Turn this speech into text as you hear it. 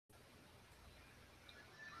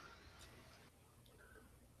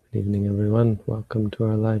Good evening, everyone. Welcome to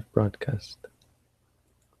our live broadcast.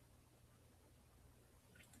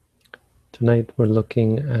 Tonight we're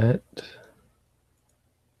looking at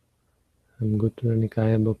Anguttara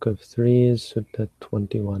Nikaya Book of Threes, Sutta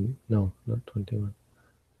 21. No, not 21.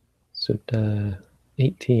 Sutta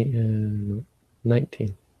 18,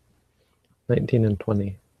 19. 19 and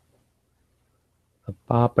 20.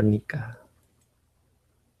 Apapanika.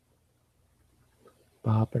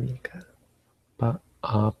 Apapanika.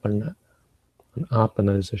 Pa-apana. An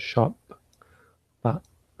apana is a shop.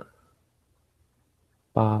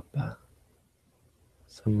 Papa.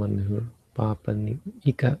 Someone who,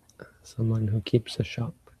 Papanika. Someone who keeps a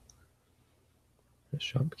shop. A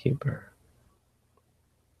shopkeeper.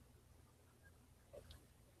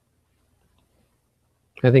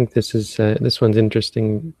 I think this one's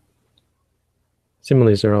interesting.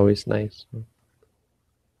 Similes are always nice.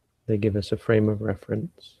 They give us a frame of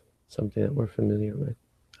reference, something that we're familiar with.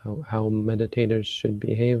 How meditators should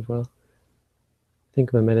behave. Well,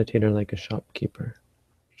 think of a meditator like a shopkeeper.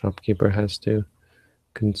 Shopkeeper has to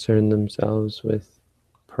concern themselves with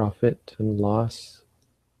profit and loss.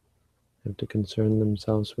 They have to concern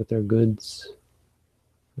themselves with their goods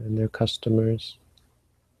and their customers.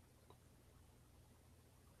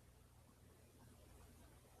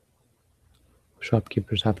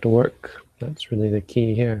 Shopkeepers have to work. That's really the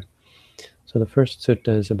key here. So the first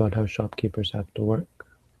sutta is about how shopkeepers have to work.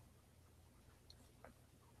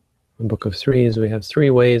 In Book of Threes, we have 3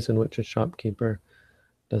 ways in which a shopkeeper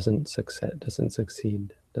doesn't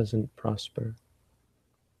succeed, doesn't prosper.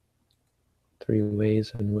 3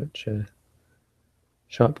 ways in which a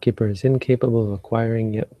shopkeeper is incapable of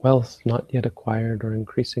acquiring yet wealth not yet acquired, or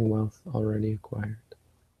increasing wealth already acquired.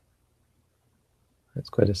 That's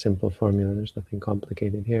quite a simple formula. There's nothing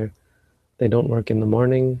complicated here. They don't work in the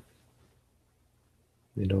morning.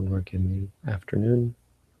 They don't work in the afternoon,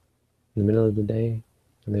 in the middle of the day,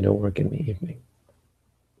 and they don't work in the evening.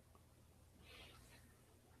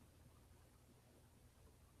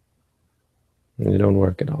 And they don't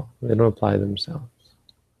work at all. They don't apply themselves.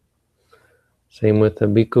 Same with a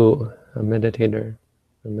bhikkhu, a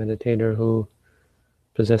meditator who,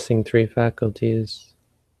 possessing 3 faculties,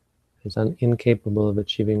 is incapable of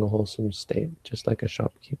achieving a wholesome state, just like a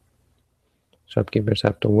shopkeeper. Shopkeepers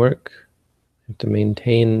have to work, have to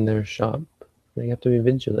maintain their shop. They have to be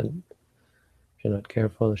vigilant. If you're not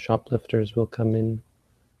careful, the shoplifters will come in,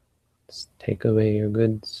 take away your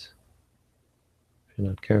goods. If you're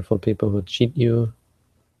not careful, people will cheat you.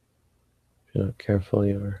 If you're not careful,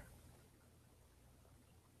 your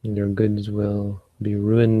goods will be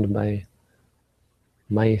ruined by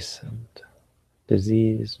mice and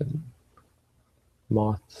disease and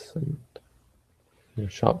moths, and your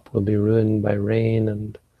shop will be ruined by rain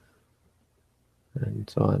and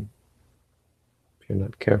so on. If you're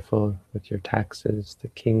not careful with your taxes, the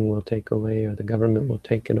king will take away, or the government will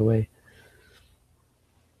take it away.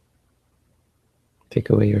 Take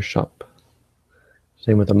away your shop.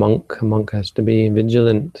 Same with a monk. A monk has to be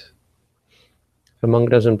vigilant. If a monk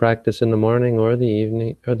doesn't practice in the morning or the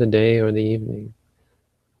evening, or the day or the evening,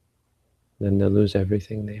 then they'll lose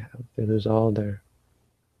everything they have. They lose all their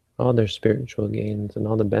spiritual gains and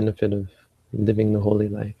all the benefit of living the holy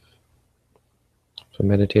life. So a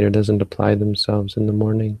meditator doesn't apply themselves in the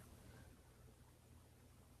morning.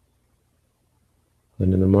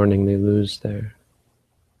 When in the morning they lose their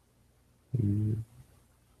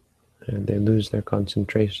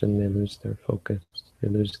concentration, they lose their focus, they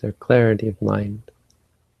lose their clarity of mind.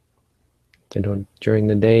 They don't, during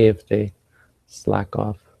the day, if they slack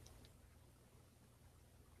off,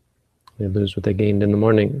 they lose what they gained in the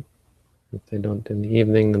morning. If they don't in the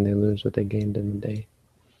evening, then they lose what they gained in the day.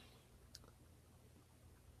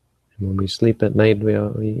 And when we sleep at night,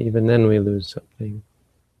 even then we lose something.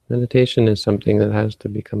 Meditation is something that has to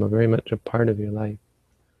become very much a part of your life.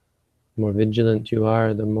 The more vigilant you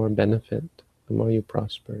are, the more benefit, the more you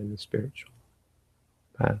prosper in the spiritual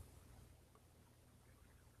path.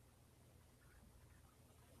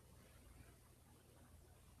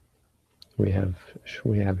 We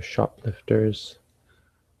have shoplifters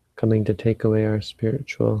coming to take away our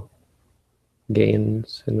spiritual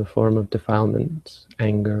gains in the form of defilements.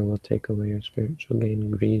 Anger will take away your spiritual gain,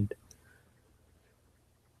 greed,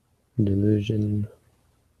 delusion,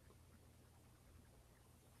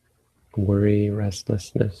 worry,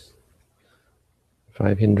 restlessness.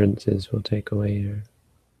 5 hindrances will take away your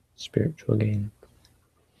spiritual gain.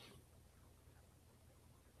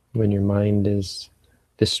 When your mind is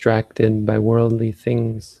distracted by worldly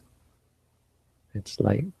things, it's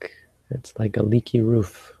like a leaky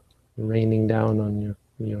roof raining down on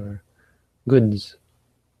your goods.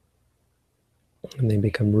 and they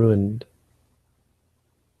become ruined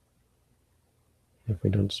if we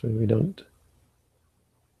don't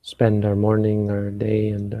spend our morning, our day,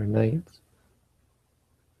 and our nights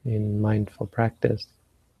in mindful practice.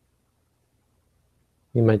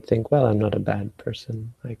 You might think, well, I'm not a bad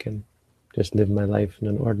person. I can just live my life in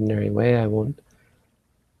an ordinary way. I won't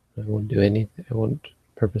do anything. I won't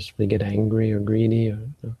purposefully get angry or greedy, or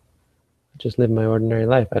just live my ordinary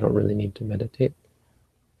life. I don't really need to meditate.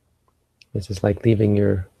 This is like leaving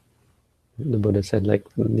the Buddha said, like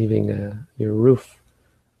leaving your roof,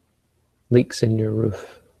 leaks in your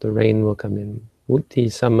roof. The rain will come in. Utti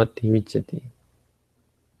samati vichati.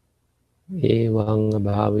 Evang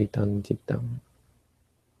abhavitang chittam.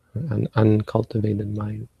 An uncultivated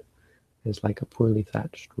mind is like a poorly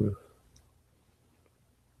thatched roof.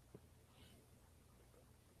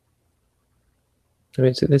 I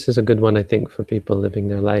mean, so this is a good one, I think, for people living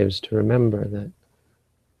their lives to remember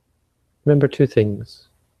two things.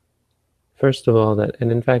 First of all,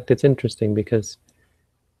 and in fact it's interesting because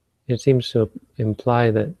it seems to imply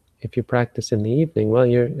that if you practice in the evening, well,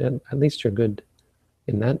 at least you're good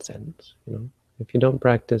in that sense. If you don't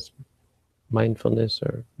practice mindfulness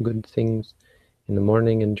or good things in the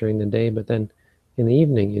morning and during the day, but then in the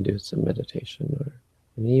evening you do some meditation, or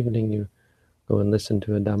in the evening you go and listen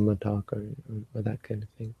to a Dhamma talk or that kind of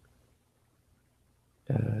thing,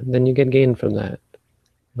 then you get gain from that.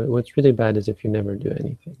 But what's really bad is if you never do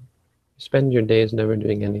anything. You spend your days never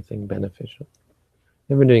doing anything beneficial,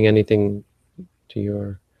 never doing anything to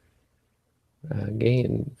your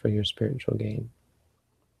gain, for your spiritual gain,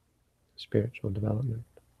 spiritual development.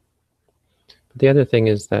 But the other thing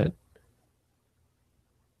is that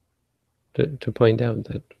to point out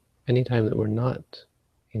that any time that we're not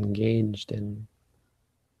engaged in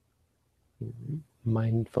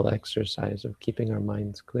mindful exercise of keeping our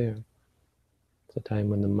minds clear, it's a time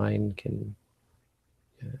when the mind can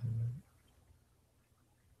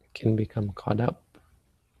become caught up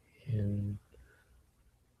in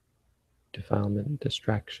defilement,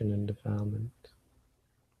 distraction and defilement,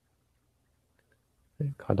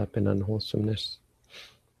 caught up in unwholesomeness,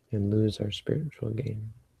 and lose our spiritual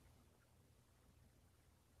gain.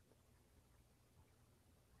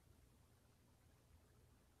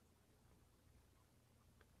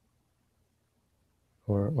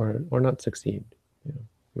 Or not succeed.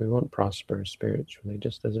 We won't prosper spiritually,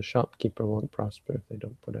 just as a shopkeeper won't prosper if they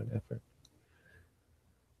don't put out effort.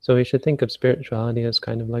 So we should think of spirituality as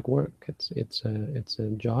kind of like work. It's a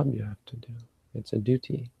job you have to do. It's a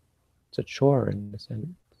duty. It's a chore in a sense.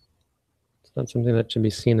 It's not something that should be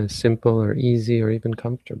seen as simple or easy or even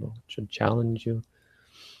comfortable. It should challenge you.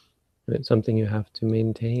 And it's something you have to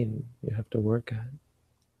maintain. You have to work at.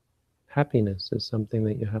 Happiness is something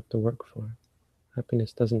that you have to work for.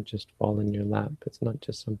 Happiness doesn't just fall in your lap. It's not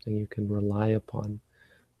just something you can rely upon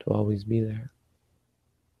to always be there.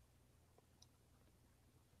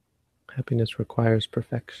 Happiness requires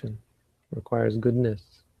perfection, requires goodness,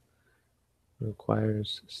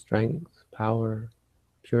 requires strength, power,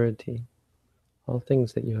 purity, all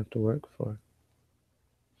things that you have to work for.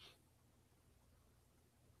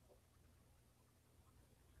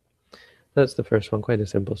 That's the first one, quite a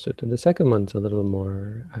simple sutta. The second one's a little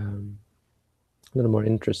more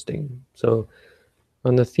interesting. So,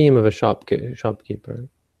 on the theme of a shopkeeper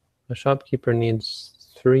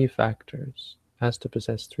needs three factors, has to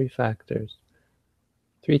possess three factors,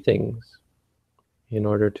 three things, in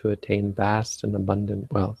order to attain vast and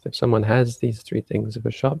abundant wealth. If someone has these three things, if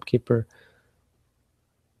a shopkeeper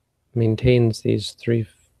maintains these three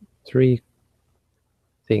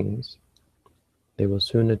things, they will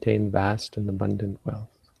soon attain vast and abundant wealth.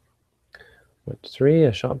 What's three?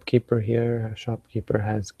 A shopkeeper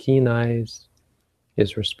has keen eyes,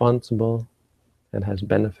 is responsible, and has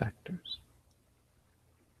benefactors.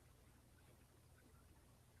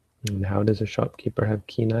 And how does a shopkeeper have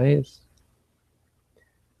keen eyes?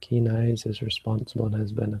 Keen eyes, is responsible, and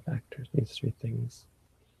has benefactors. These three things.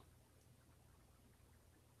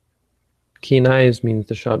 Keen eyes means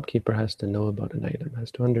the shopkeeper has to know about an item,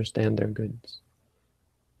 has to understand their goods.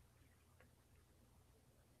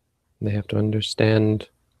 They have to understand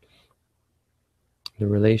the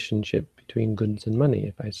relationship between goods and money.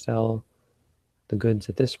 If I sell the goods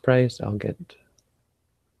at this price, I'll get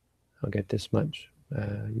this much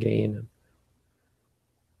gain.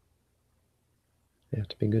 They have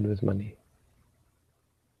to be good with money.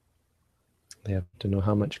 They have to know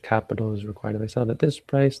how much capital is required. If I sell it at this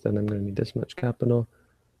price, then I'm going to need this much capital.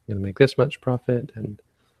 I'm going to make this much profit, and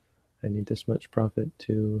I need this much profit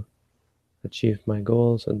to achieve my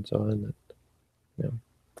goals, and so on.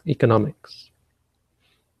 Economics.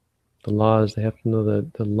 The laws, they have to know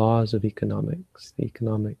the laws of economics, the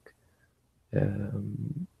economic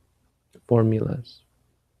formulas.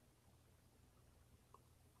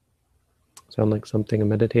 Sound like something a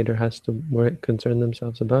meditator has to concern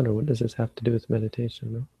themselves about, or what does this have to do with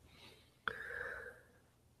meditation? No?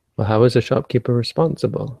 Well, how is a shopkeeper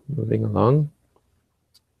responsible? Moving along.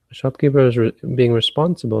 A shopkeeper being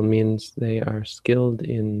responsible means they are skilled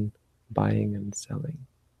in buying and selling.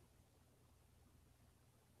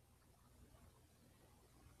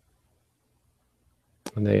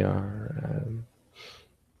 And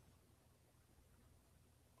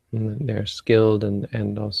they're skilled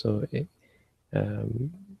and also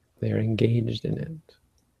they're engaged in it,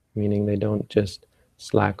 meaning they don't just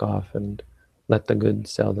slack off and let the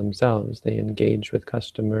goods sell themselves. They engage with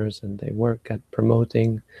customers and they work at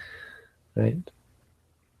promoting, right?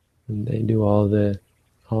 And they do all the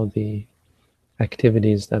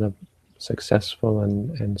activities that a successful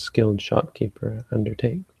and skilled shopkeeper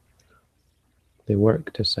undertakes. They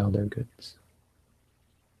work to sell their goods.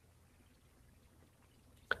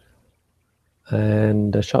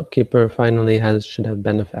 And a shopkeeper finally should have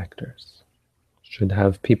benefactors, should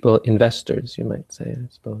have people, investors, you might say, I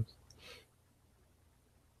suppose.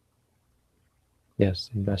 Yes,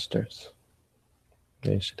 investors.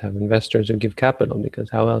 They should have investors who give capital, because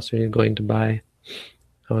how else are you going to buy?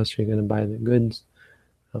 How else are you going to buy the goods?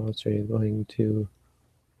 How else are you going to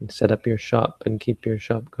set up your shop and keep your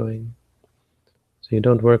shop going? So you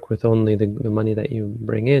don't work with only the money that you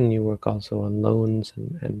bring in, you work also on loans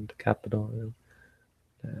and capital,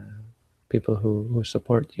 people who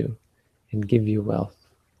support you and give you wealth.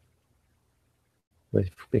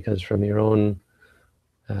 Because from your own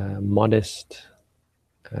modest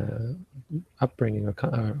upbringing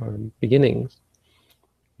or beginnings,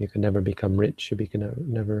 you can never become rich, you can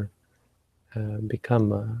never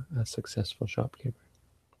become a successful shopkeeper.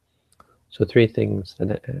 So 3 things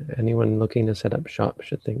that anyone looking to set up shop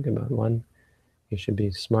should think about. 1, you should be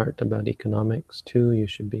smart about economics. 2, you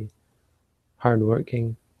should be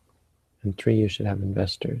hardworking. And 3, you should have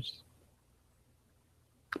investors.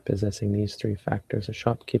 Possessing these 3 factors, a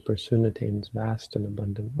shopkeeper soon attains vast and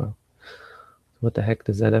abundant wealth. What the heck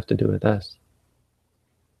does that have to do with us?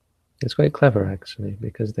 It's quite clever, actually,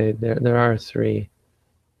 because there are 3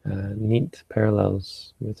 neat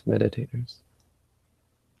parallels with meditators.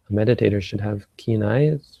 A meditator should have keen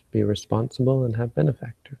eyes, be responsible, and have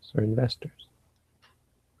benefactors or investors.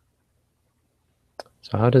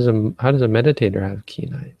 So how does a meditator have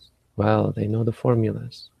keen eyes? Well, they know the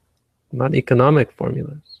formulas, not economic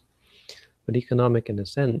formulas, but economic in a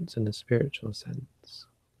sense, in a spiritual sense.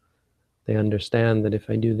 They understand that if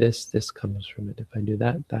I do this, this comes from it. If I do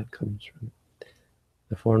that, that comes from it.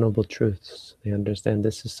 The Four Noble Truths. They understand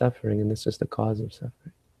this is suffering and this is the cause of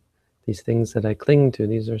suffering. These things that I cling to,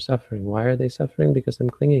 these are suffering. Why are they suffering? Because I'm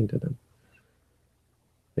clinging to them.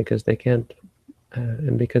 Because they can't,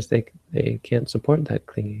 and because they can't support that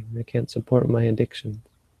clinging. They can't support my addiction.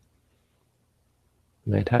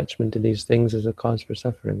 My attachment to these things is a cause for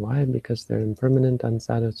suffering. Why? Because they're impermanent,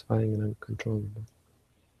 unsatisfying, and uncontrollable.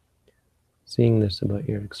 Seeing this about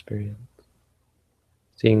your experience.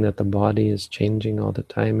 Seeing that the body is changing all the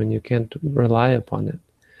time and you can't rely upon it.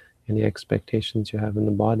 Any expectations you have in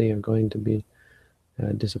the body are going to be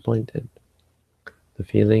disappointed. The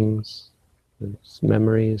feelings, the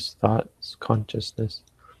memories, thoughts, consciousness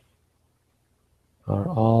are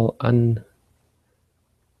all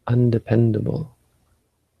undependable.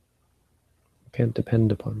 You can't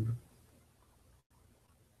depend upon them.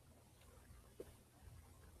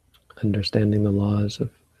 Understanding the laws of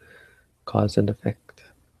cause and effect.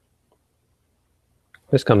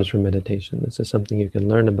 This comes from meditation. This is something you can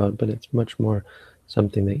learn about, but it's much more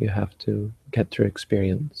something that you have to get through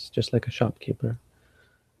experience, just like a shopkeeper.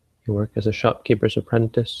 You work as a shopkeeper's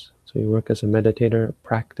apprentice, so you work as a meditator,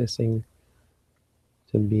 practicing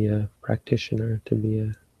to be a practitioner, to be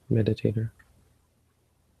a meditator.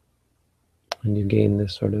 And you gain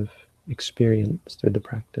this sort of experience through the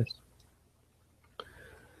practice.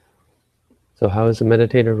 So how is a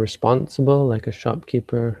meditator responsible? Like a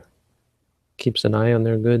shopkeeper keeps an eye on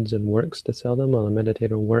their goods and works to sell them, while a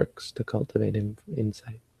meditator works to cultivate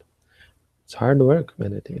insight. It's hard work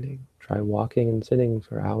meditating. Try walking and sitting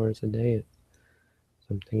for hours a day. It's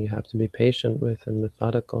something you have to be patient with and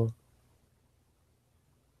methodical.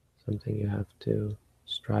 Something you have to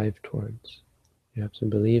strive towards. You have to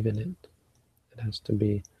believe in it. It has to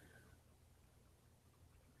be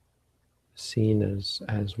seen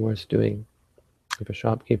as worth doing. If a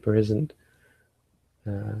shopkeeper isn't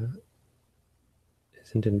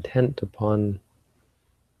intent upon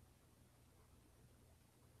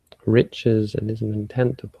riches and isn't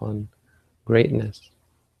intent upon greatness,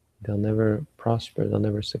 they'll never prosper, they'll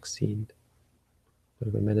never succeed. But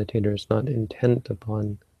if a meditator is not intent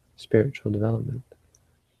upon spiritual development,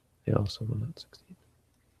 they also will not succeed.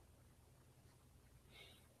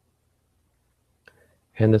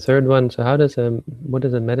 And the third one, so what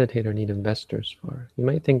does a meditator need investors for? You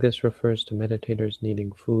might think this refers to meditators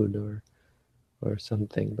needing food or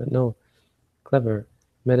something, but no, clever.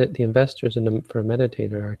 The investors for a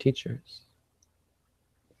meditator are teachers,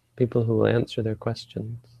 people who will answer their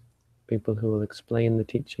questions, people who will explain the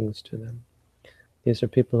teachings to them. These are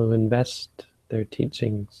people who invest their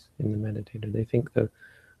teachings in the meditator. They think the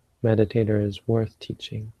meditator is worth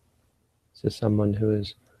teaching. This is someone who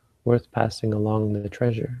is worth passing along the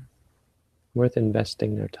treasure, worth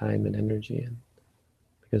investing their time and energy in,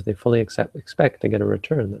 because they fully expect to get a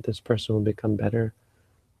return, that this person will become better,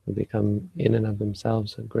 will become in and of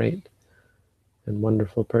themselves a great and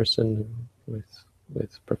wonderful person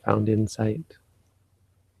with profound insight.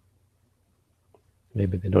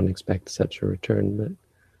 Maybe they don't expect such a return,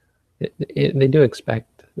 but they do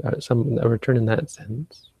expect a return in that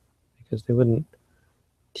sense, because they wouldn't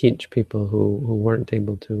teach people who weren't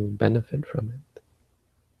able to benefit from it.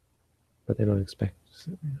 But they don't expect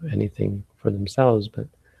anything for themselves, but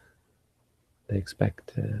they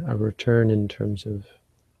expect a return in terms of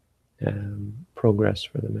progress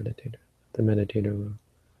for the meditator. The meditator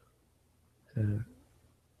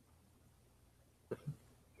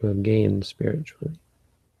will gain spiritually,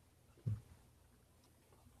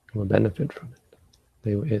 will benefit from it.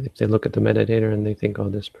 If they look at the meditator and they think, oh,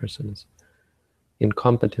 this person is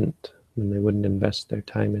incompetent, then they wouldn't invest their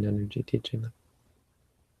time and energy teaching them.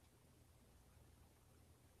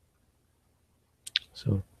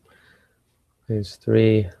 So there's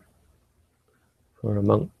three. For a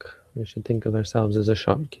monk, we should think of ourselves as a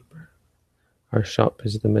shopkeeper. Our shop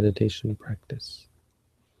is the meditation practice.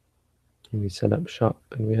 And we set up shop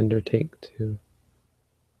and we undertake to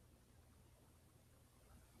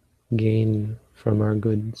gain from our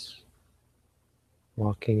goods.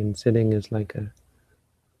 Walking and sitting is like a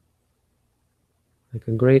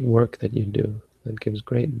great work that you do that gives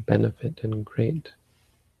great benefit and great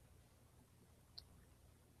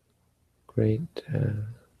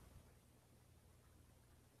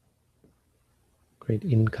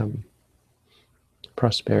income,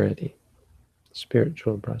 prosperity,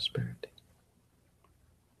 spiritual prosperity.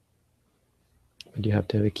 But you have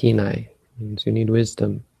to have a keen eye. It means you need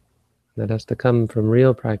wisdom. That has to come from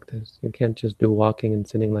real practice. You can't just do walking and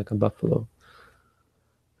sitting like a buffalo.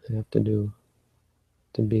 You have to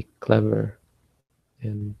be clever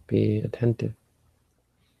and be attentive.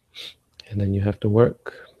 And then you have to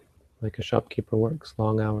work like a shopkeeper works,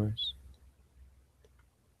 long hours.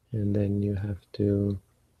 And then you have to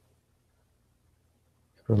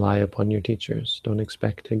rely upon your teachers. Don't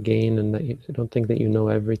expect to gain, and that you don't think that you know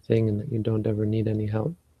everything and that you don't ever need any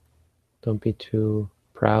help. Don't be too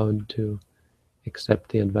proud to accept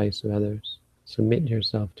the advice of others. Submit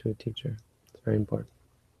yourself to a teacher. It's very important.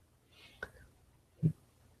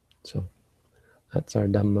 So that's our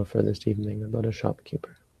Dhamma for this evening, about a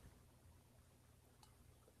shopkeeper.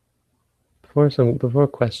 Before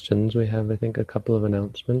questions, we have, I think, a couple of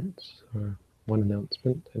announcements, or one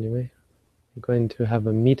announcement anyway. We're going to have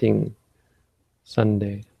a meeting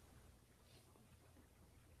Sunday.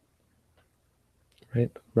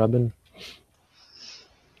 Right, Robin?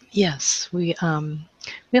 Yes, we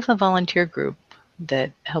have a volunteer group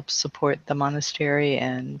that helps support the monastery,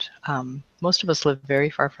 and most of us live very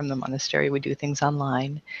far from the monastery. We do things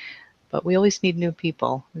online, but we always need new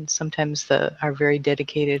people, and sometimes our very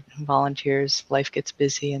dedicated volunteers, life gets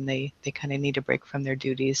busy and they kind of need a break from their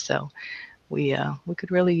duties. So we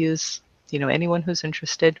could really use anyone who's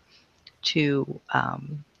interested to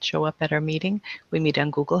show up at our meeting. We meet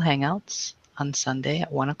on Google Hangouts on Sunday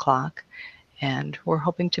at 1 o'clock. And we're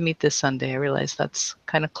hoping to meet this Sunday. I realize that's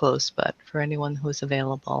kind of close, but for anyone who's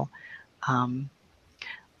available,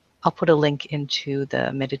 I'll put a link into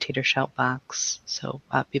the Meditator Shout box, so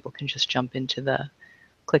people can just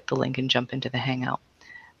click the link and jump into the Hangout.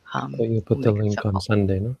 So you put the link on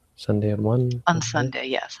Sunday, no? Sunday at 1? On Sunday,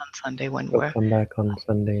 yes, on Sunday when so we're... come back on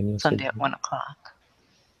Sunday and listen. Sunday at 1 o'clock.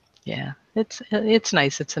 Yeah, it's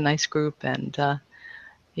nice. It's a nice group, and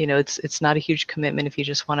it's not a huge commitment. If you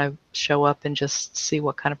just want to show up and just see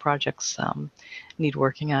what kind of projects need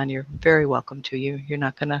working on, you're very welcome to. You're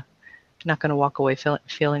not gonna walk away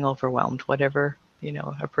feeling overwhelmed. Whatever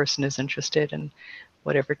a person is interested in,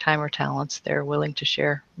 whatever time or talents they're willing to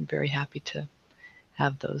share, I'm very happy to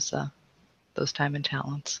have those time and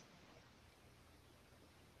talents.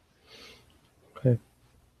 Okay.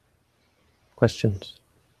 Questions?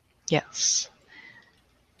 Yes.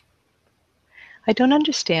 I don't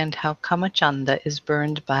understand how Kamachanda is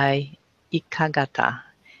burned by Ikagata.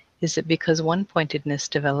 Is it because one-pointedness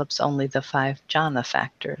develops only the 5 jhana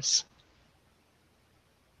factors?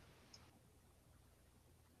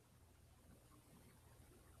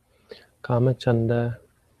 Kamachanda,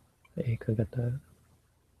 Ekagata.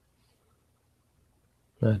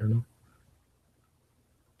 I don't know.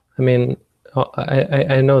 I mean,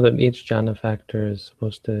 I know that each jhana factor is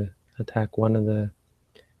supposed to attack one of the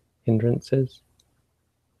hindrances,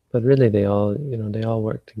 but really they all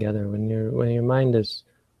work together. When your mind is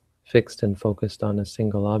fixed and focused on a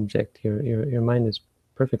single object, your mind is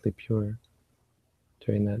perfectly pure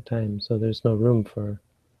during that time. So there's no room for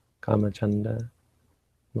kamachanda,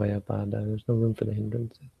 vyapada. There's no room for the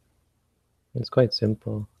hindrances. It's quite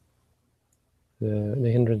simple.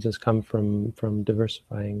 The hindrances come from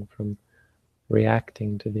diversifying, from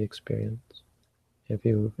reacting to the experience. If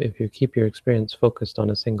you keep your experience focused on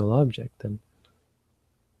a single object, then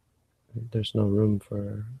there's no room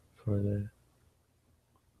for the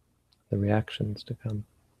reactions to come.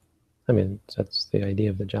 I mean, that's the idea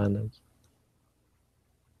of the jhanas.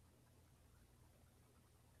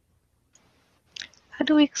 How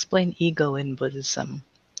do we explain ego in Buddhism?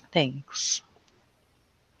 Thanks.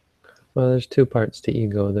 Well, there's two parts to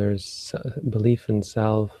ego. There's belief in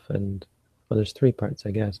self, and well, there's three parts,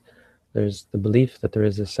 I guess. There's the belief that there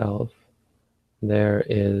is a self. There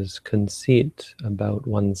is conceit about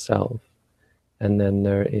oneself, and then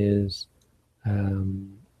there is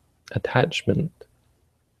attachment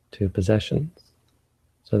to possessions.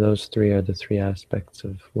 So those three are the three aspects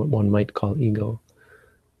of what one might call ego.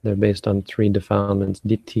 They're based on three defilements: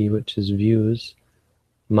 ditthi, which is views;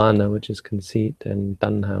 mana, which is conceit; and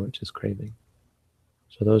tanha, which is craving.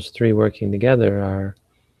 So those three working together are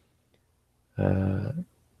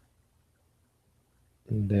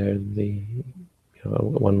they're the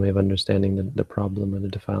one way of understanding the problem of the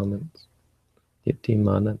defilements. Ditthi,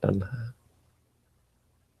 mana, tanha.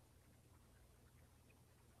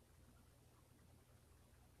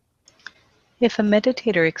 If a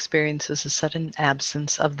meditator experiences a sudden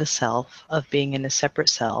absence of the self, of being in a separate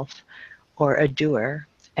self, or a doer,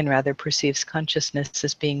 and rather perceives consciousness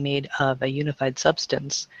as being made of a unified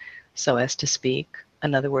substance, so as to speak,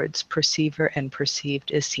 in other words, perceiver and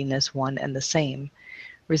perceived is seen as one and the same,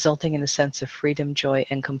 resulting in a sense of freedom, joy,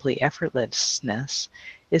 and complete effortlessness,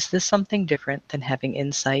 is this something different than having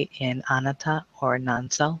insight in anatta or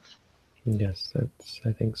non-self? Yes, that's,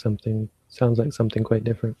 I think, sounds like something quite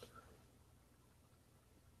different.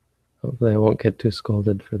 Hopefully I won't get too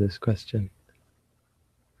scolded for this question.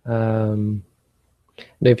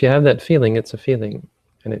 If you have that feeling, it's a feeling,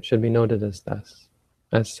 and it should be noted as thus,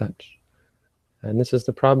 as such. And this is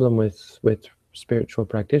the problem with spiritual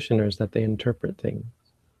practitioners, that they interpret things.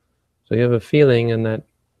 So you have a feeling and that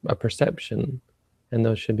a perception, and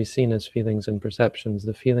those should be seen as feelings and perceptions.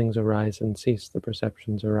 The feelings arise and cease, the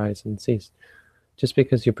perceptions arise and cease. Just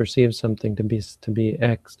because you perceive something to be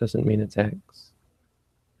X doesn't mean it's X.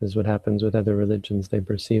 This is what happens with other religions. They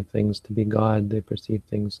perceive things to be God, they perceive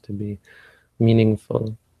things to be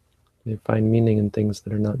meaningful. They find meaning in things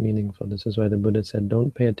that are not meaningful. This is why the Buddha said,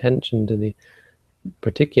 don't pay attention to the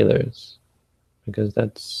particulars, because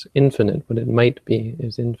that's infinite. What it might be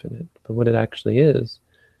is infinite, but what it actually is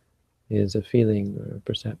a feeling or a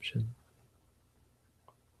perception.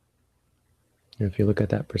 And if you look at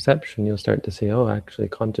that perception, you'll start to see, oh, actually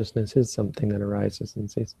consciousness is something that arises and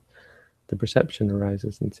ceases. The perception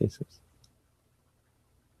arises and ceases.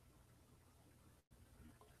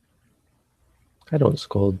 I don't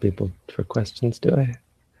scold people for questions, do I?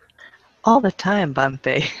 All the time,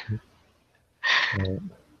 Bhante.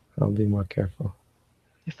 I'll be more careful.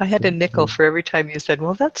 If I had a nickel for every time you said,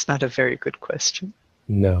 well, that's not a very good question.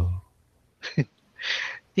 No.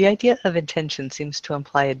 The idea of intention seems to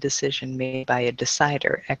imply a decision made by a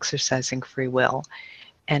decider exercising free will,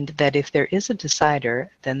 and that if there is a decider,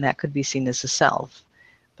 then that could be seen as a self.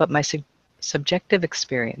 But my subjective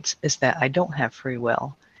experience is that I don't have free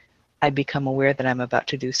will. I become aware that I'm about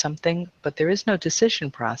to do something, but there is no decision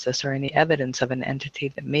process or any evidence of an entity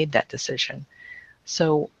that made that decision.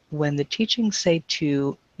 So when the teachings say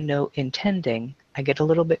to know intending, I get a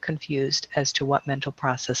little bit confused as to what mental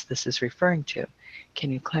process this is referring to.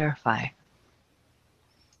 Can you clarify?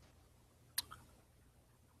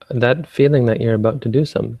 That feeling that you're about to do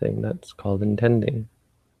something, that's called intending.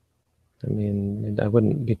 I mean, I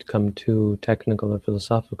wouldn't become too technical or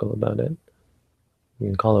philosophical about it. You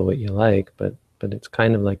can call it what you like, but it's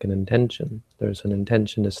kind of like an intention. There's an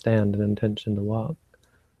intention to stand, an intention to walk.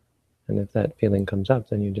 And if that feeling comes up,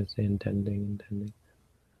 then you just say intending.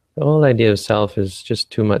 The whole idea of self is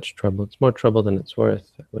just too much trouble. It's more trouble than it's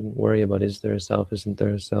worth. I wouldn't worry about is there a self, isn't there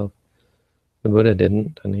a self. The Buddha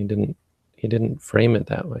didn't, and he didn't frame it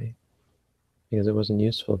that way because it wasn't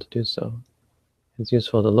useful to do so. It's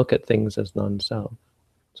useful to look at things as non-self.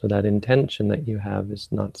 So that intention that you have is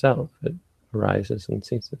not self. It arises and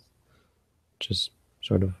ceases. Just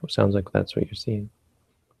sort of sounds like that's what you're seeing.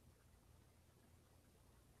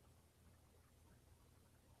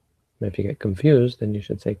 If you get confused, then you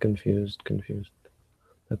should say confused, confused.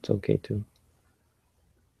 That's okay too.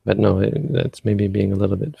 But no, that's maybe being a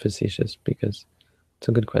little bit facetious because it's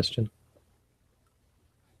a good question.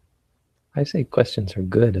 I say questions are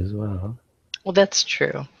good as well. Well, that's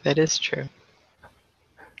true. That is true.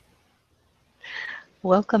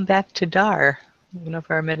 Welcome back to Dar, one of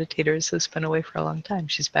our meditators who's been away for a long time.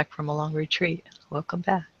 She's back from a long retreat. Welcome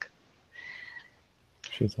back.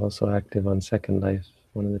 She's also active on Second Life,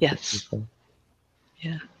 one of the two people.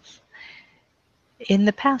 Yes. In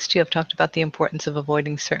the past, you have talked about the importance of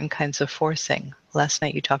avoiding certain kinds of forcing. Last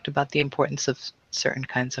night, you talked about the importance of certain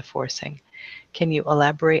kinds of forcing. Can you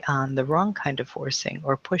elaborate on the wrong kind of forcing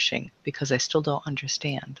or pushing? Because I still don't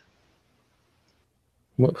understand.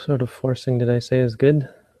 What sort of forcing did I say is good?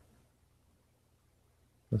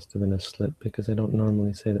 Must have been a slip because I don't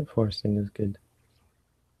normally say that forcing is good.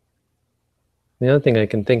 The other thing I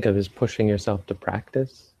can think of is pushing yourself to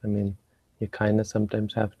practice. I mean, you kind of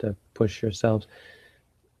sometimes have to push yourself.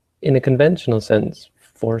 In a conventional sense,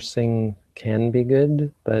 forcing can be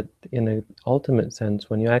good, but in an ultimate sense,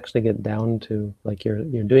 when you actually get down to, like, you're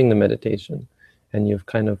doing the meditation, and you've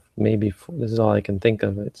kind of maybe, this is all I can think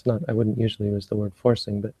of, it's not, I wouldn't usually use the word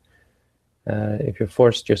forcing, but if you're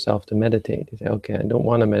forced yourself to meditate, you say, okay, I don't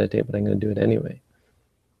want to meditate, but I'm going to do it anyway.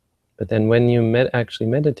 But then when you actually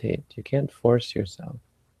meditate, you can't force yourself.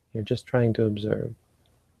 You're just trying to observe.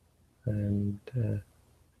 And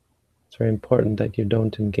it's very important that you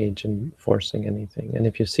don't engage in forcing anything. And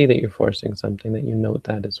if you see that you're forcing something, that you note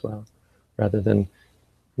that as well, rather than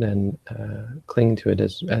cling to it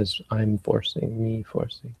as I'm forcing, me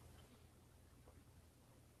forcing.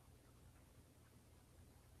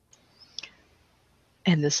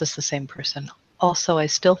 And this is the same person. Also, I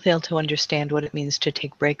still fail to understand what it means to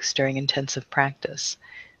take breaks during intensive practice.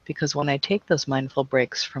 Because when I take those mindful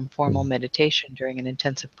breaks from formal meditation during an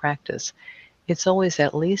intensive practice, it's always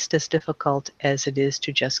at least as difficult as it is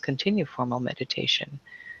to just continue formal meditation.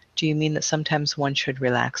 Do you mean that sometimes one should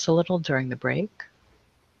relax a little during the break?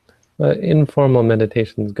 Informal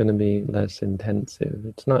meditation is going to be less intensive.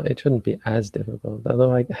 It shouldn't be as difficult.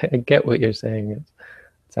 Although I get what you're saying.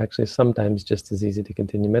 It's actually sometimes just as easy to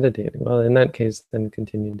continue meditating. Well, in that case, then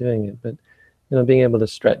continue doing it. But being able to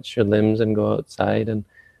stretch your limbs and go outside and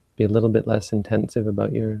be a little bit less intensive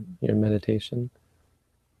about your meditation.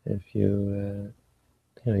 If you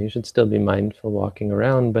you should still be mindful walking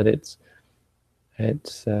around, but it's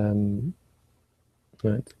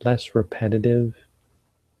less repetitive.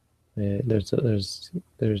 There's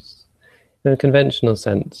in a conventional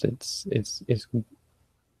sense,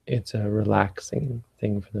 it's a relaxing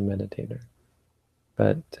thing for the meditator.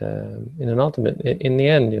 But in an ultimate, in the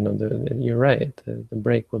end, you're right. The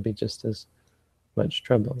break will be just as much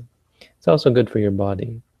trouble. It's also good for your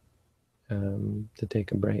body to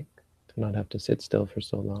take a break, to not have to sit still for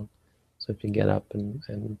so long. So if you get up and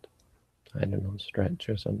I don't know, stretch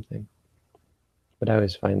or something. But I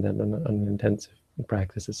always find that on an intensive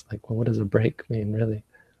practice, it's like, well, what does a break mean, really?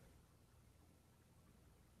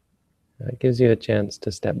 It gives you a chance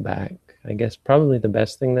to step back. I guess probably the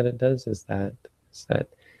best thing that it does is that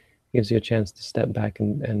it gives you a chance to step back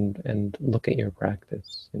and look at your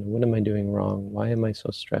practice. What am I doing wrong? Why am I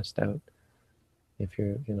so stressed out? If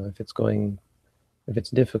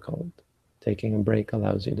it's difficult, taking a break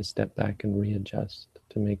allows you to step back and readjust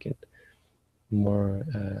to make it more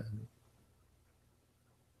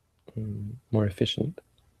efficient.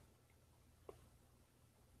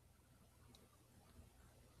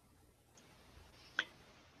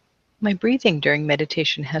 My breathing during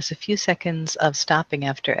meditation has a few seconds of stopping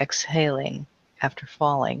after exhaling, after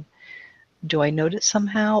falling. Do I note it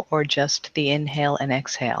somehow, or just the inhale and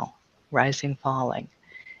exhale, rising, falling?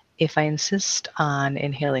 If I insist on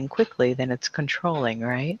inhaling quickly, then it's controlling,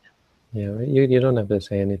 right? Yeah, you don't have to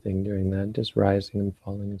say anything during that. Just rising and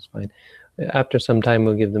falling is fine. After some time,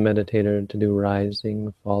 we'll give the meditator to do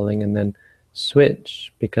rising, falling, and then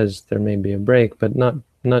switch, because there may be a break, but not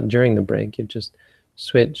during the break. You just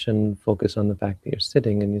switch and focus on the fact that you're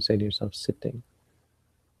sitting, and you say to yourself, sitting.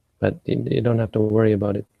 But you don't have to worry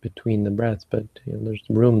about it between the breaths, but there's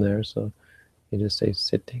room there, so you just say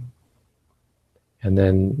sitting. And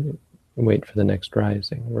then wait for the next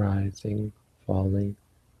rising, falling,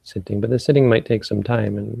 sitting, but the sitting might take some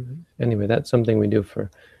time. And anyway, that's something we do for,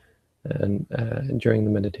 and during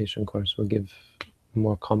the meditation course, we'll give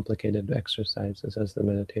more complicated exercises as the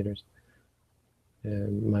meditators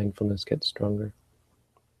mindfulness gets stronger.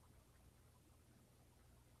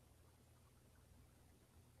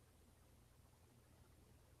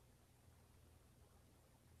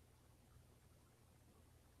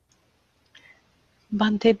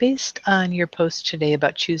 Bhante, based on your post today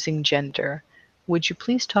about choosing gender, would you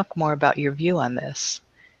please talk more about your view on this?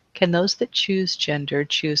 Can those that choose gender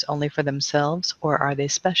choose only for themselves, or are they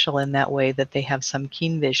special in that way that they have some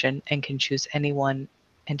keen vision and can choose anyone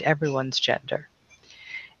and everyone's gender?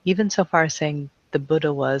 Even so far as saying the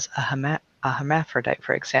Buddha was a hermaphrodite,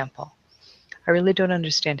 for example. I really don't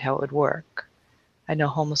understand how it would work. I know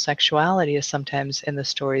homosexuality is sometimes in the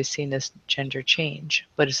stories seen as gender change,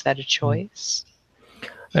 but is that a choice?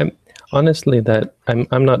 I'm honestly that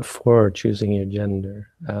I'm not for choosing your gender,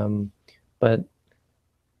 but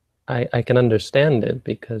I can understand it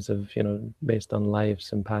because of, based on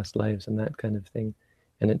lives and past lives and that kind of thing.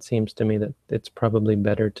 And it seems to me that it's probably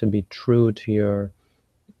better to be true to your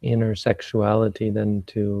inner sexuality than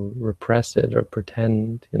to repress it or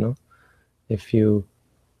pretend, If you,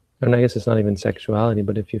 and I guess it's not even sexuality,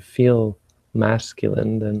 but if you feel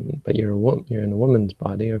masculine, then, but you're in a woman's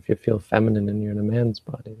body, or if you feel feminine and you're in a man's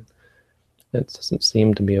body, it doesn't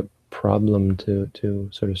seem to be a problem to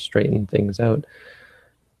sort of straighten things out.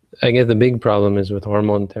 I guess the big problem is with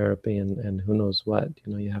hormone therapy and who knows what,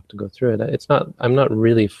 you have to go through it. I'm not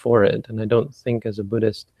really for it. And I don't think as a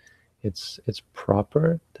Buddhist, it's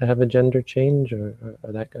proper to have a gender change or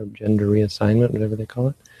that kind of gender reassignment, whatever they call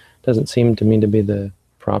it. It doesn't seem to me to be the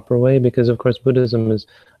proper way, because of course Buddhism is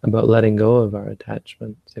about letting go of our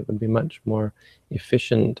attachments. It would be much more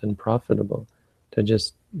efficient and profitable to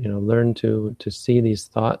just, learn to see these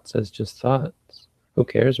thoughts as just thoughts. Who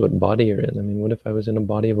cares what body you're in? I mean, what if I was in a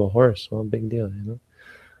body of a horse? Well, big deal,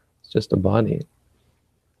 It's just a body.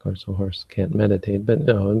 Of course, a horse can't meditate, but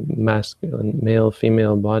masculine, male,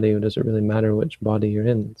 female body, does it really matter which body you're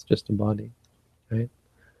in? It's just a body, right?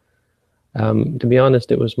 To be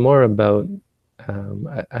honest, it was more about,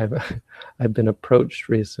 I've been approached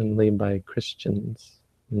recently by Christians,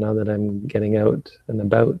 now that I'm getting out and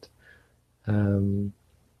about,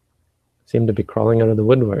 seem to be crawling out of the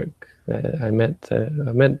woodwork. I met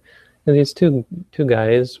these two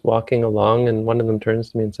guys walking along, and one of them turns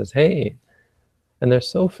to me and says, "Hey," and they're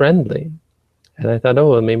so friendly. And I thought,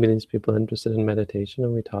 oh, well, maybe these people are interested in meditation,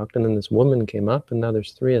 and we talked. And then this woman came up, and now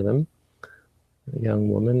there's three of them: a young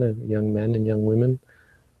woman, a young men, and young women.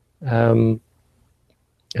 And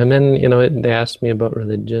then they asked me about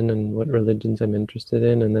religion and what religions I'm interested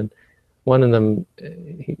in, and then one of them,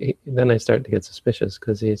 then I start to get suspicious,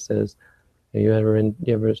 because he says, you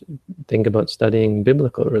ever think about studying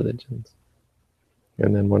biblical religions?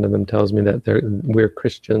 And then one of them tells me that we're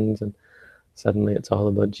Christians, and suddenly it's all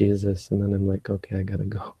about Jesus, and then I'm like, okay, I gotta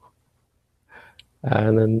go.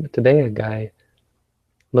 And then today a guy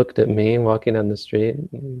looked at me walking down the street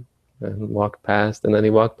and walked past, and then he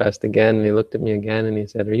walked past again, and he looked at me again, and he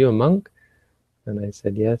said, "Are you a monk?" And I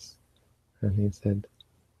said, "Yes." And he said,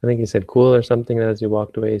 I think he said "cool" or something, and as he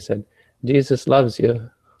walked away he said, "Jesus loves you."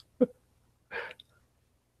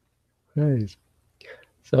 Nice.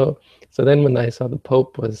 So then when I saw the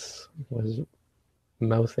Pope was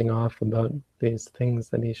mouthing off about these things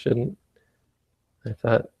that he shouldn't, I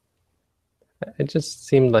thought, it just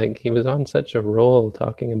seemed like he was on such a roll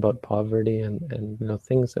talking about poverty and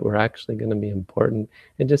things that were actually going to be important.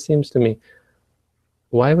 It just seems to me,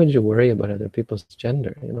 why would you worry about other people's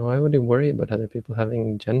gender? Why would you worry about other people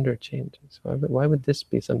having gender changes? Why would this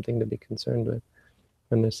be something to be concerned with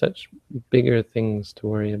when there's such bigger things to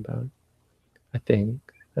worry about? I think.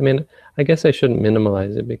 I mean, I guess I shouldn't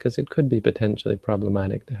minimalize it, because it could be potentially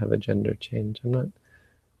problematic to have a gender change. I'm not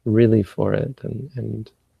really for it,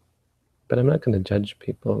 but I'm not going to judge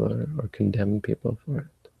people or condemn people for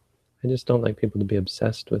it. I just don't like people to be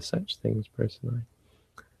obsessed with such things personally.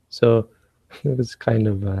 So it was kind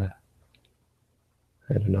of, I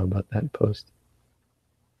don't know about that post.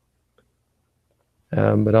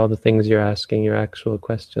 But all the things you're asking, your actual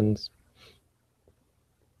questions,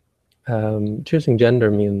 choosing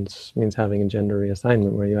gender means having a gender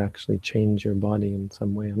reassignment where you actually change your body in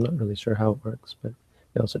some way. I'm not really sure how it works, but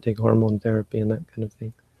you also take hormone therapy and that kind of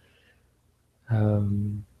thing.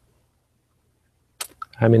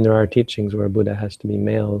 I mean, there are teachings where Buddha has to be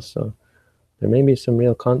male, so there may be some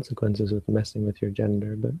real consequences with messing with your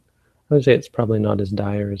gender, but I would say it's probably not as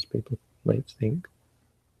dire as people might think.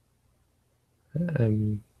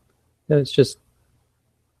 It's just,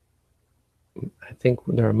 I think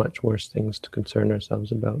there are much worse things to concern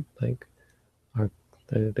ourselves about, like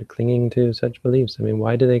the clinging to such beliefs. I mean,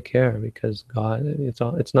 why do they care? Because God,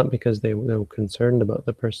 it's not because they're concerned about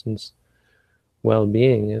the person's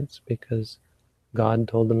well-being. It's because God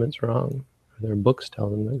told them it's wrong, or their books tell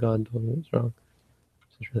them that God told them it's wrong.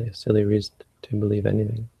 It's really a silly reason to believe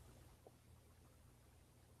anything.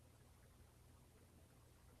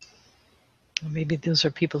 Maybe those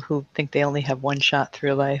are people who think they only have one shot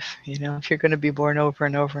through life. You know, if you're going to be born over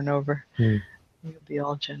and over and over, you'll be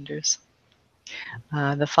all genders.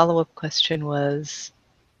 The follow-up question was,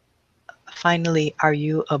 finally, are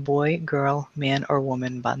you a boy, girl, man, or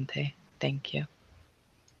woman, Bhante? Thank you.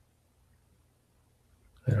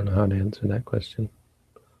 I don't know how to answer that question.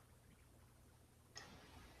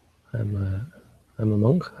 I'm a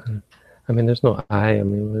monk. I mean, there's no I. I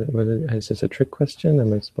mean, is this a trick question?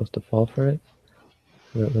 Am I supposed to fall for it?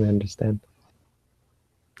 I don't really understand.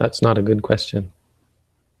 That's not a good question.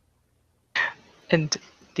 And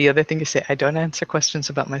the other thing you say, I don't answer questions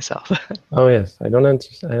about myself. Oh yes, I don't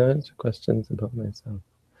answer questions about myself.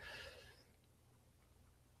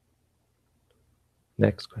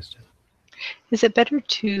 Next question. Is it better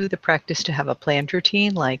to the practice to have a planned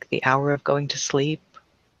routine, like the hour of going to sleep,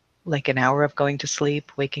 like an hour of going to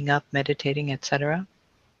sleep, waking up, meditating, etc.?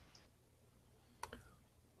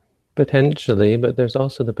 Potentially, but there's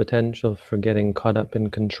also the potential for getting caught up in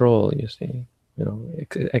control, you see,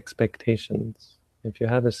 expectations. If you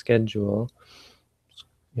have a schedule,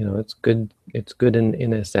 it's good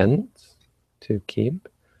in a sense to keep.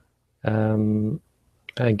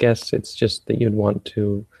 I guess it's just that you'd want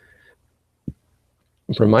to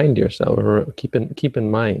remind yourself, or keep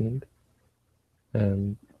in mind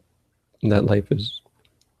that life is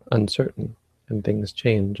uncertain and things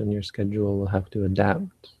change, and your schedule will have to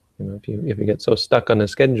adapt. If you get so stuck on a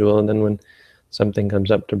schedule, and then when something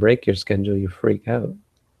comes up to break your schedule, you freak out.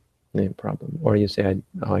 No problem. Or you say,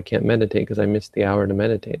 I can't meditate because I missed the hour to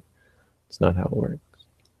meditate. It's not how it works.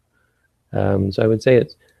 So I would say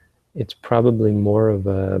it's probably more of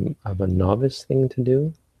a novice thing to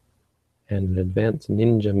do, and an advanced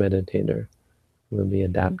ninja meditator will be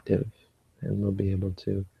adaptive and will be able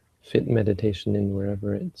to fit meditation in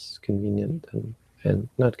wherever it's convenient, and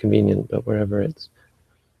not convenient, but wherever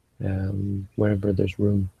there's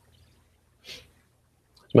room.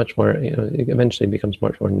 It's much more, it eventually becomes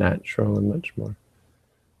much more natural and much more.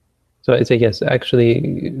 So I'd say yes,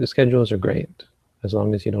 actually the schedules are great as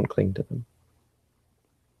long as you don't cling to them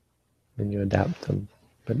and you adapt them.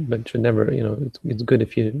 But should never, it's good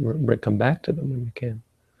if you come back to them when you can.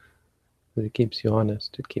 Because it keeps you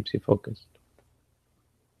honest, it keeps you focused.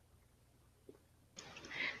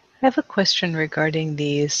 I have a question regarding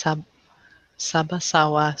the Sabbasawa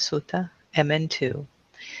Sutta, MN2.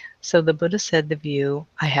 So the Buddha said the view,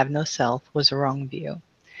 I have no self, was a wrong view.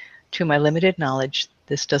 To my limited knowledge,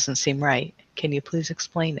 this doesn't seem right. Can you please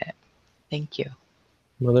explain it? Thank you.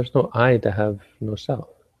 Well, there's no I to have no self.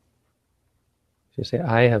 If you say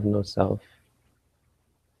I have no self,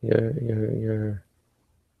 it's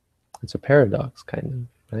a paradox, kind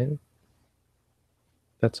of, right?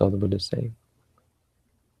 That's all the Buddha's saying.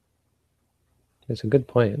 It's a good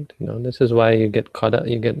point. This is why you get caught up,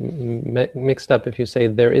 you get mixed up. If you say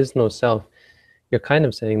there is no self, you're kind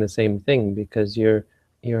of saying the same thing, because you're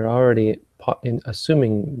already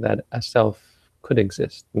assuming that a self could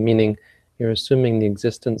exist, meaning you're assuming the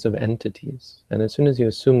existence of entities. And as soon as you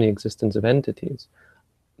assume the existence of entities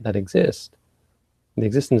that exist, the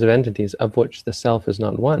existence of entities of which the self is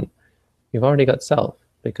not one, you've already got self,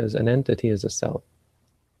 because an entity is a self.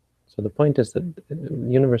 So the point is that the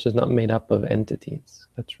universe is not made up of entities.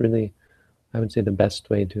 That's really, I would say, the best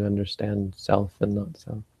way to understand self and not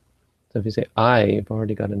self. So if you say I, you've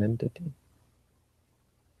already got an entity.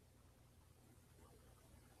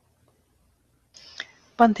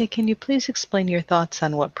 Bhante, can you please explain your thoughts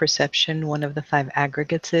on what perception one of the 5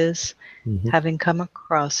 aggregates is? Having come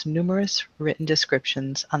across numerous written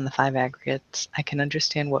descriptions on the 5 aggregates, I can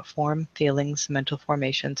understand what form, feelings, mental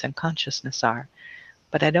formations, and consciousness are,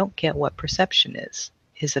 but I don't get what perception is.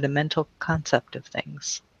 Is it a mental concept of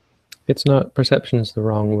things? It's not, perception is the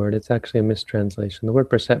wrong word. It's actually a mistranslation. The word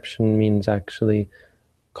perception means actually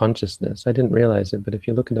consciousness. I didn't realize it, but if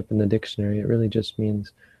you look it up in the dictionary, it really just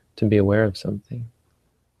means to be aware of something.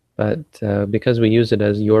 But because we use it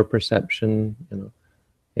as your perception,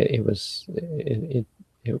 it was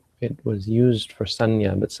used for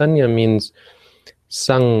sanya. But sanya means,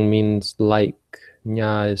 sang means like,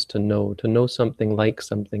 nya is to know something like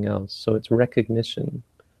something else. So it's recognition.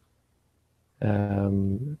 There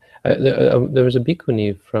was a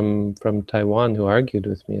bhikkhuni from Taiwan who argued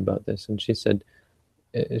with me about this, and she said,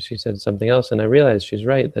 she said something else, and I realized she's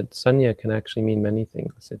right, that sanya can actually mean many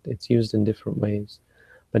things. It's used in different ways.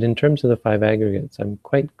 But in terms of the five aggregates, I'm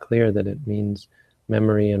quite clear that it means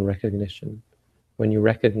memory and recognition. When you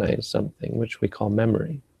recognize something, which we call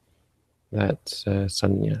memory, that's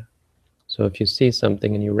sanya. So if you see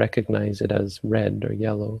something and you recognize it as red or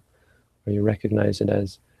yellow, or you recognize it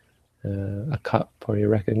as a cup, or you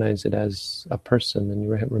recognize it as a person and you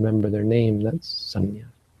remember their name, that's sanya.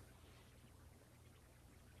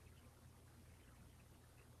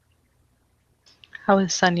 How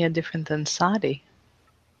is sanya different than sati?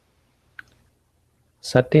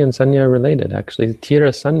 Sati and sanya are related, actually. Tira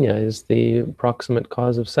sanya is the proximate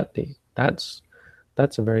cause of sati. That's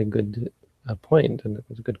a very good point, and it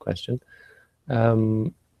was a good question.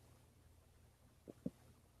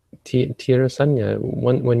 Tira sanya,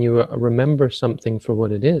 when you remember something for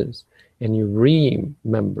what it is, and you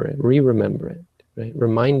remember it, right?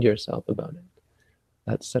 Remind yourself about it.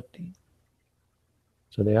 That's sati.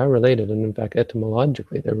 So they are related, and in fact,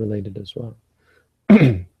 etymologically, they're related as well.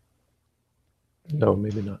 No,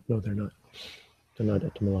 maybe not. No, they're not. They're not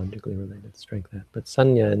etymologically related. Strike that. But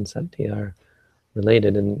sanya and sati are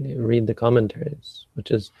related, and read the commentaries,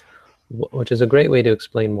 which is a great way to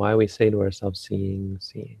explain why we say to ourselves, seeing,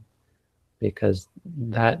 seeing. Because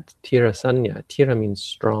that tira sanya, tira means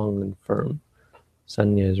strong and firm.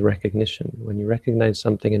 Sanya is recognition. When you recognize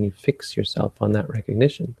something and you fix yourself on that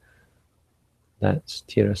recognition, that's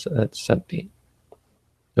tira, that's sati.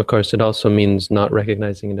 Of course, it also means not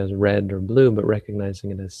recognizing it as red or blue, but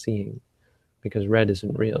recognizing it as seeing. Because red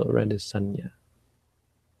isn't real, red is sanya.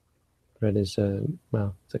 Red is,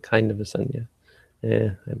 well, it's a kind of a sanya.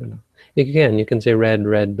 I don't know. Again, you can say red,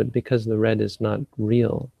 red, but because the red is not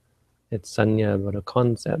real, it's sanya, but a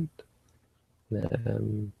concept.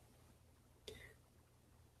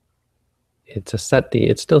 It's a sati.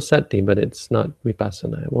 It's still sati, but it's not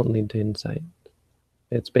vipassana. It won't lead to insight.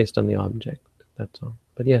 It's based on the object. That's all.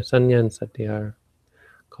 But yeah, sanya and sati are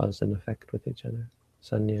cause and effect with each other.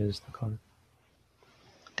 Sanya is the cause.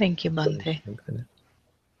 Thank you, Bhante. Strengthen it.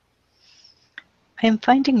 I am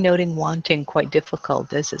finding noting wanting quite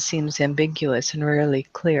difficult, as it seems ambiguous and rarely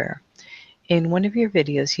clear. In one of your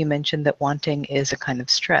videos, you mentioned that wanting is a kind of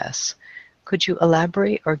stress. Could you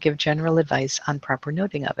elaborate or give general advice on proper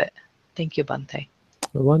noting of it? Thank you, Bhante.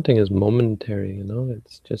 Well, wanting is momentary, you know.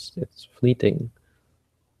 It's fleeting.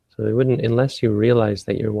 So it wouldn't, unless you realize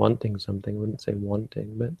that you're wanting something, I wouldn't say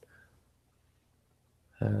wanting, but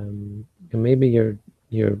maybe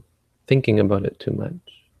you're thinking about it too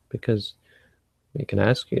much, because you can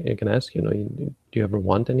ask, do you ever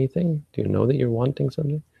want anything? Do you know that you're wanting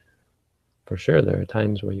something? For sure, there are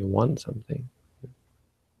times where you want something.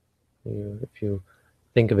 If you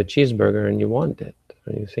think of a cheeseburger and you want it,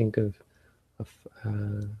 or you think of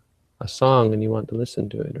a song and you want to listen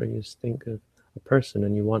to it, or you think of a person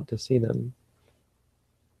and you want to see them,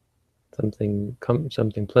 something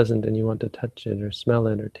pleasant and you want to touch it or smell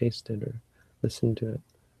it or taste it or listen to it.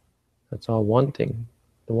 That's all wanting.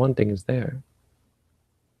 The wanting is there.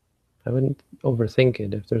 I wouldn't overthink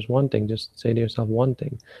it. If there's wanting, just say to yourself,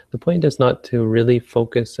 wanting. The point is not to really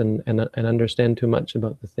focus and understand too much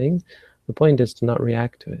about the thing. The point is to not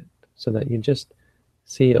react to it, so that you just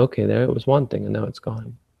see, okay, there it was wanting and now it's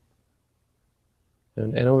gone.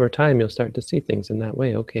 And over time, you'll start to see things in that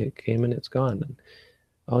way. Okay, it came and it's gone. And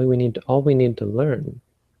all we need to learn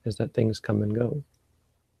is that things come and go,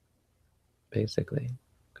 basically,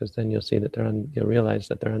 because then you'll see that you'll realize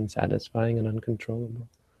that they're unsatisfying and uncontrollable.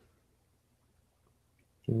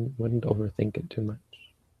 You wouldn't overthink it too much.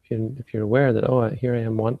 If you're aware that, oh, here I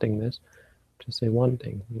am wanting this, just say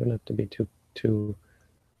wanting. You don't have to be too. You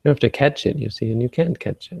don't have to catch it, you see, and you can't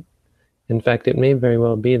catch it. In fact, it may very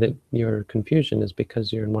well be that your confusion is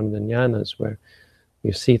because you're in one of the jnanas where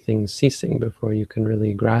you see things ceasing before you can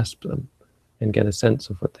really grasp them and get a sense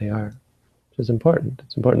of what they are, which is important.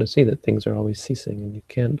 It's important to see that things are always ceasing and you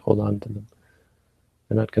can't hold on to them.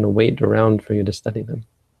 They're not going to wait around for you to study them.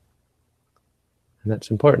 And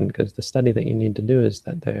that's important, because the study that you need to do is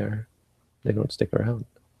that they don't stick around.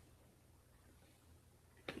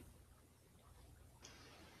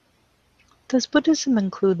 Does Buddhism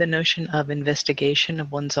include the notion of investigation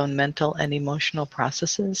of one's own mental and emotional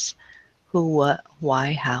processes? Who, what,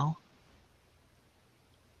 why, how?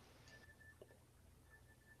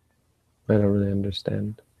 I don't really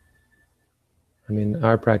understand. I mean,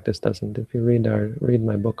 our practice doesn't. If you read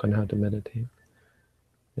my book on how to meditate,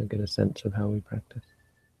 you'll get a sense of how we practice.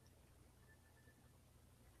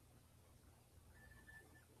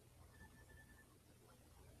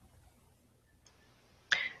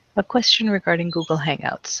 A question regarding Google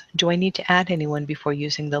Hangouts. Do I need to add anyone before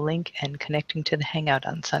using the link and connecting to the Hangout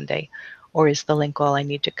on Sunday? Or is the link all I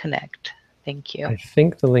need to connect? Thank you. I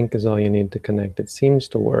think the link is all you need to connect. It seems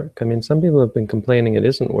to work. I mean, some people have been complaining it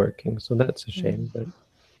isn't working, so that's a shame. But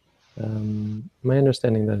my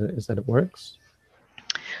understanding is that it works.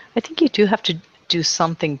 I think you do have to do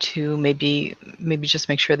something to maybe just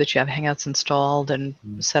make sure that you have Hangouts installed and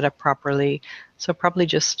set up properly. So probably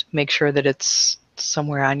just make sure that it's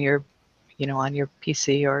somewhere on your, on your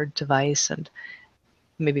PC or device, and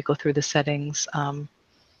maybe go through the settings.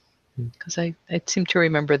 Because I seem to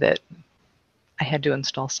remember that I had to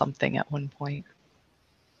install something at one point.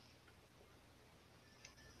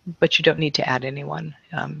 But you don't need to add anyone.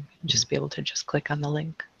 Just be able to just click on the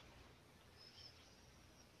link.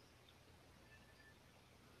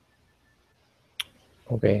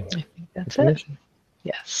 Okay. I think that's it.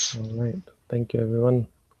 Yes. All right. Thank you, everyone.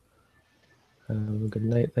 Have a good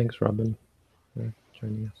night. Thanks, Robin, for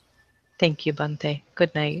joining us. Thank you, Bhante.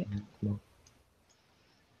 Good night. Well,